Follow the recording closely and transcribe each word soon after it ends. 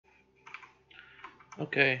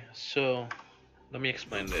Okay, so let me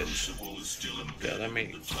explain this. Okay, let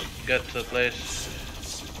me get to the place.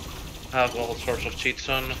 Have all sorts of cheats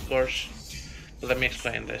on, of course. But let me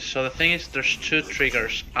explain this. So the thing is, there's two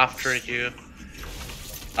triggers after you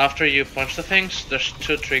punch the things. There's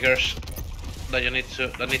two triggers that need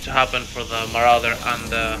to happen for the Marauder and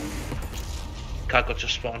the Kako to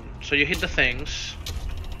spawn. So you hit the things.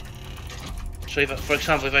 So if, for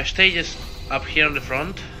example, if I stay just up here on the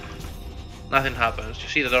front, nothing happens. You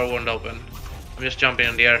see the door won't open. I'm just jumping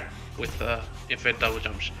in the air with infinite double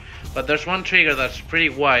jumps. But there's one trigger that's pretty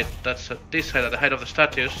wide, that's at this side, at the height of the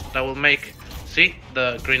statues, that will make, see,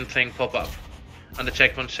 the green thing pop up. And the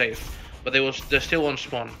checkpoint save. But they still won't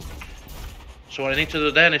spawn. So what I need to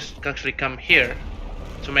do then is actually come here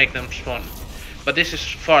to make them spawn. But this is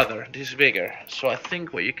farther, this is bigger. So I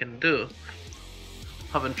think what you can do,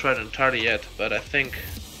 haven't tried entirely yet, but I think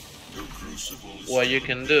what you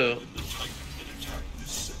can do,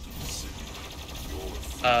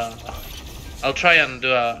 I'll try and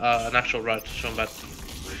do an actual route soon, but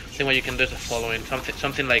I think what you can do is the following,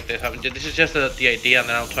 something like this. This is just the idea, and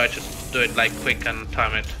then I'll try to do it like quick and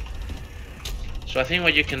time it. So I think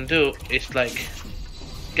what you can do is like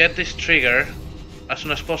get this trigger as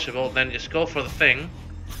soon as possible, then just go for the thing.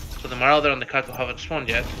 So the Marauder and the Kako haven't spawned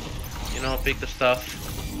yet. You know, pick the stuff,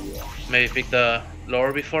 maybe pick the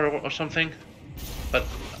lore before or something. But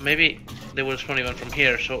maybe they will spawn even from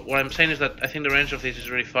here. So what I'm saying is that I think the range of this is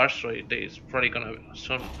really fast, so it's probably gonna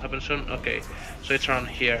happen soon. Okay, so it's around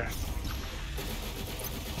here.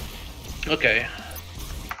 Okay,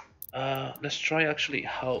 let's try actually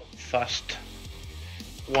how fast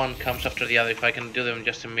one comes after the other, if I can do them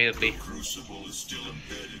just immediately.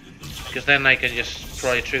 Because then I can just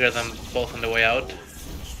probably trigger them both on the way out.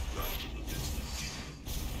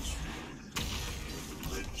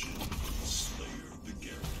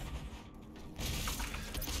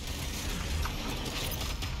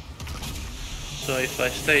 So if I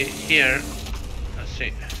stay here, let's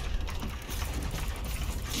see.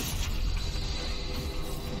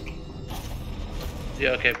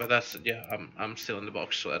 Yeah, okay, but that's, yeah, I'm still in the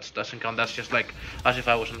box, so that doesn't count. That's just like as if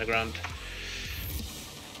I was on the ground.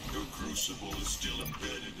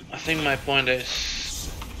 I think my point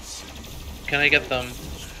is, can I get them?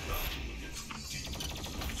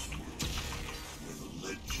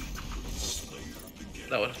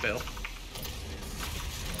 That was a fail.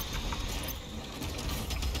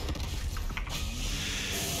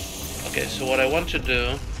 Okay, so what I want to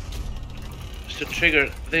do is to trigger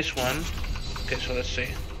this one. Okay, so let's see.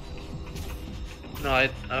 No, I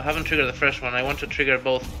haven't triggered the first one. I want to trigger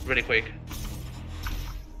both really quick.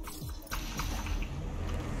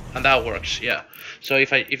 And that works, yeah. So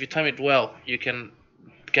if you time it well, you can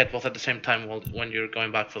get both at the same time when you're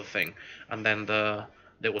going back for the thing, and then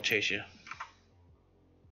they will chase you.